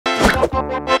Are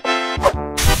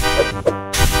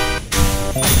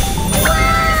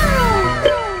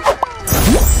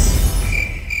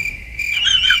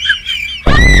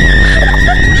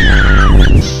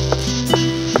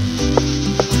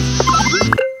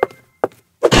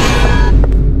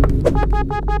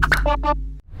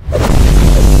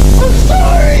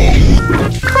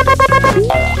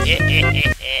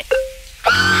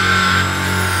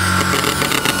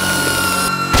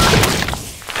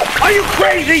you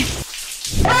crazy?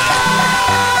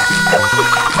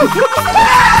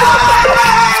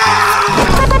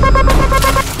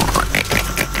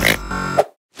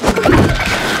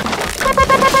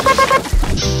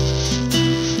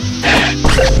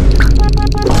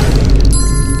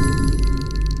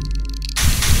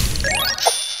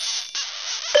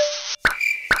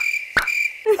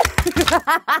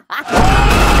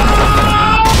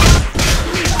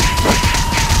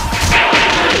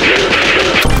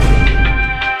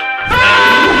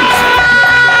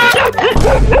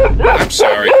 I'm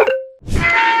sorry. Are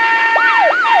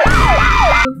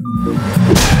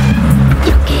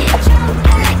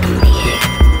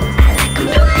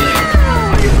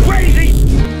you crazy?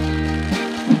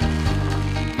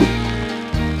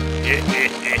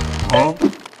 Huh?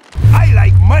 I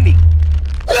like money.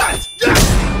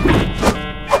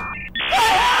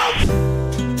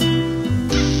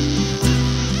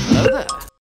 Hello there.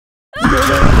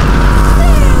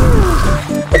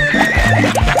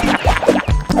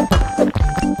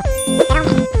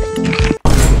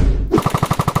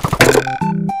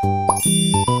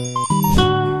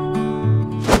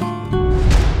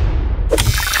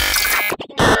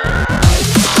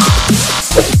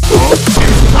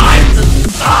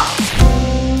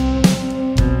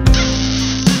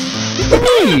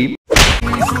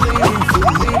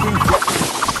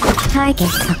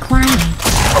 Targets acquired.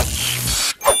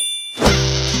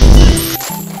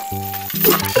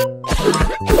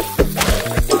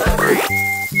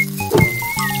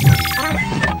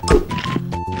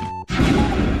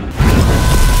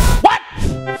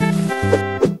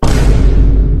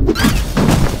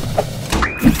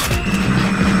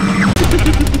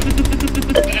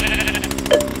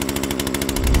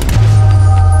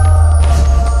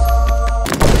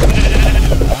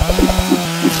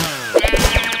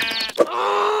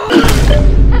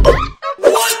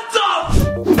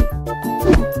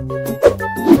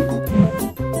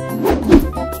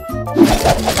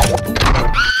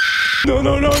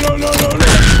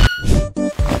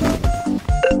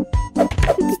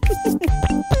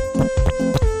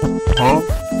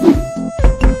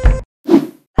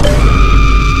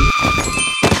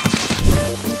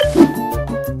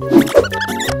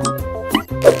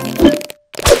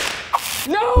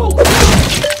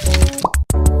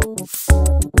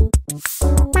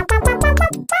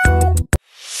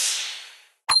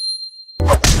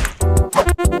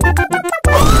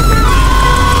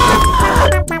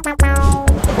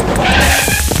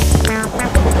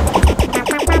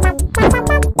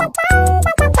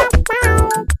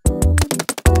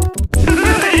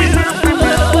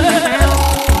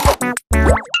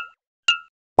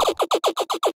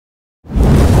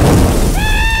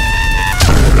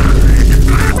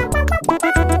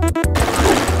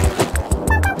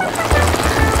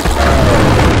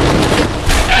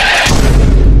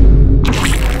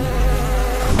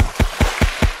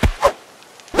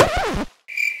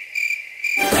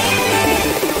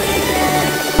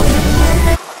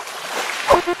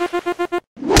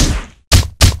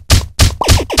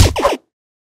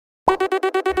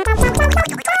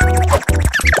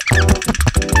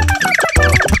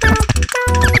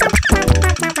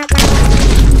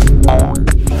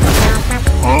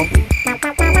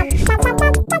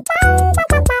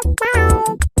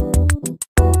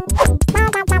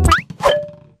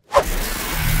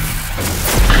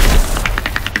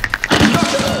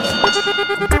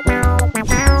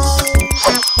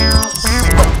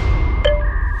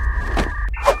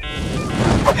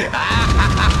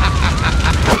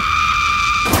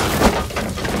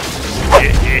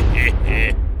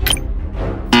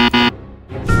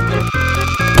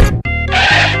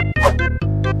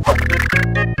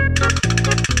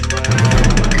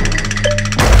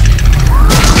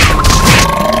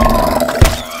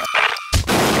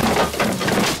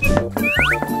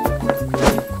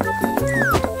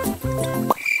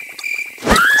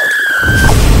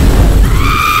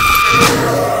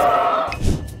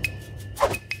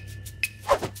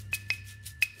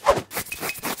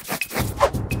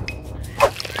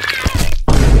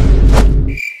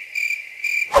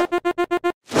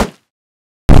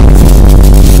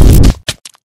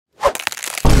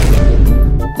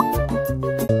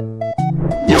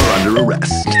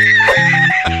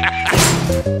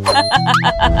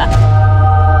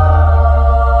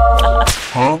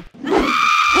 Huh?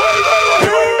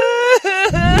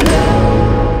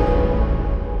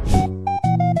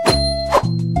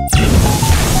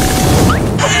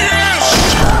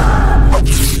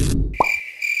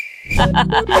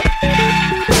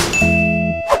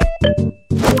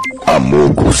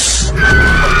 Amogus.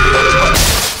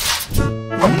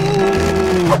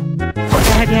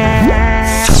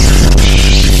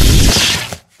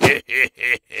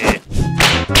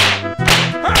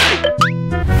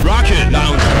 Rocket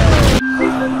launcher.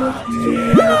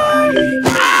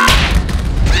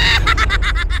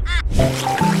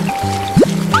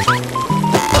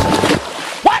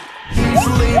 What? He's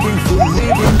leaving for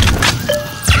leaving.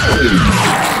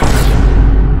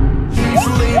 He's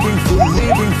leaving for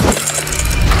leaving.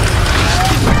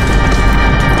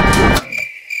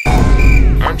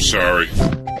 I'm sorry.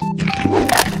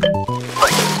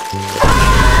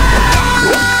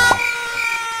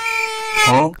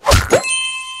 Huh?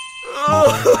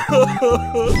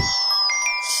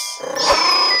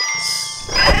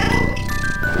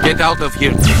 Get out of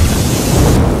here.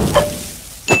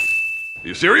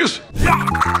 You serious?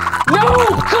 No!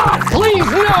 God, please,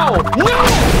 no! No!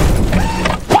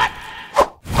 What?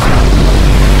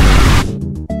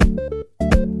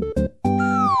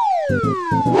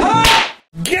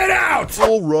 Get out!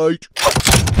 All right.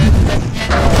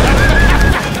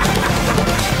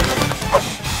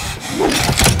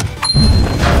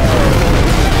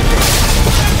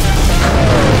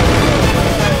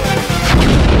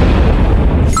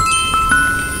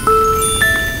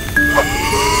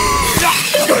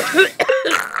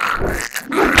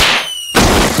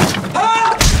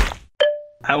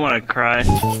 I want to cry.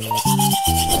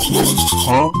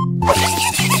 Huh?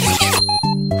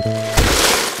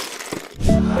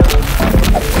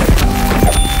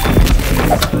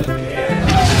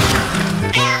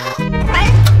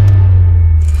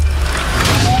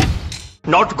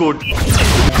 Not good.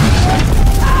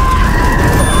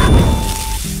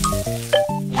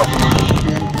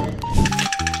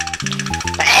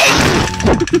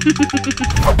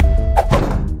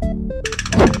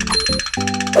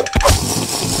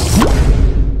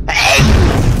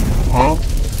 Huh?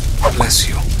 Bless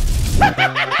you.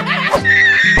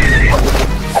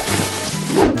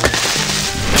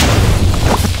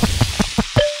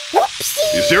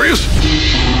 You serious?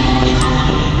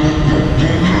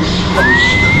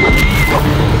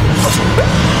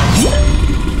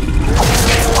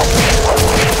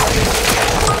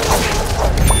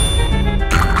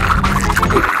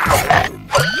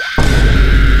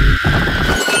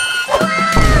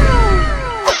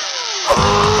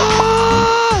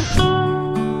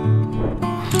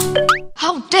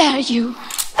 How dare you!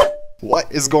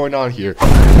 What is going on here?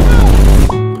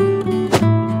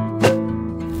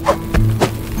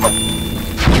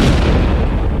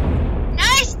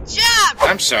 Nice job!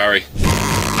 I'm sorry.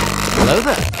 Hello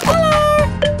there.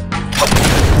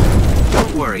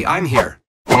 Don't worry, I'm here.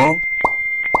 Huh?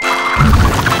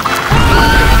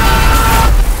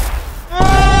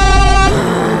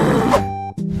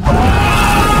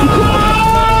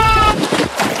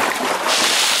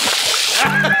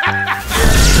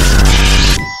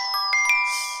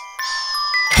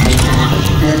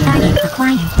 Target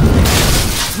acquired.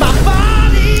 My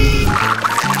body!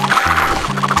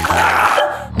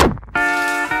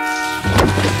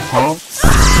 Huh?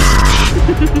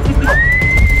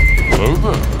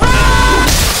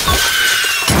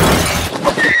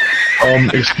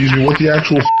 Excuse me, what the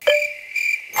actual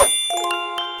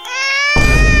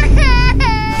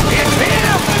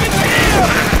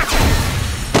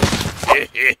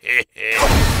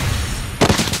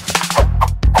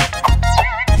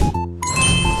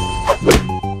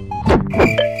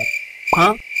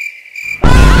Huh?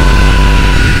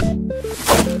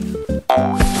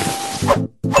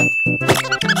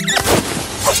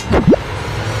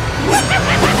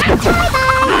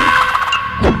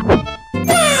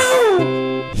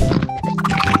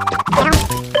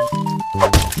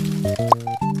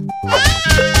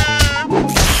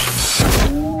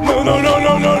 No.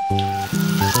 No.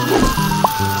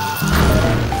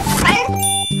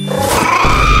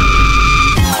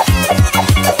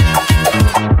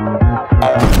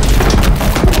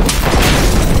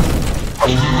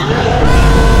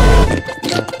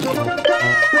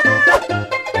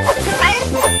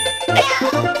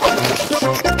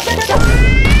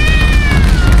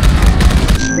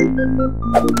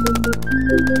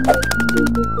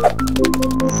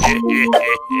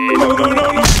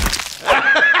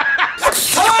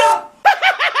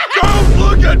 Don't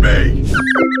look at me!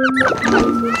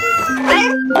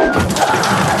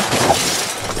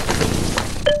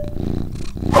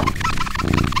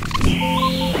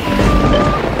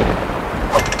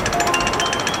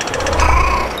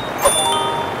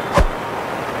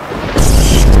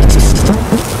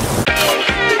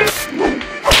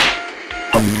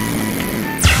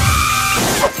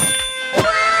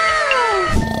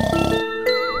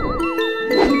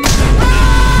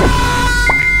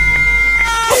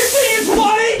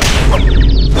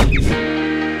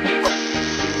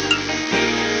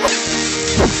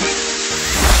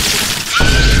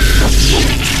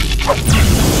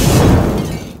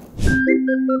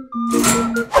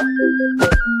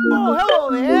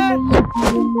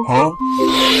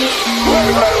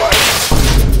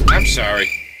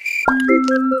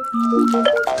 You're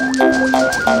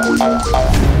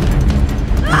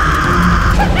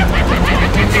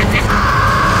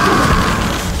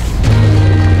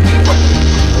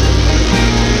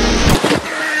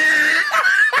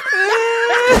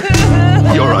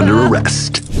under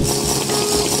arrest.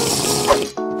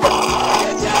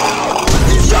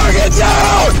 Get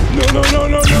down! No.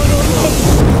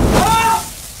 Ah!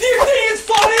 Do you think it's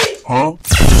funny? Huh?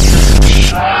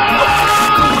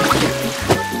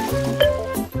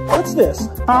 What's this?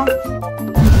 Huh?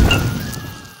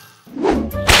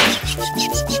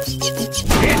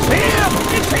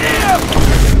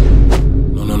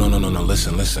 No,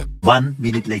 listen. 1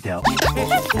 minute later.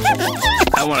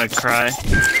 I want to cry.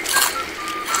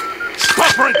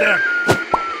 Stop right there!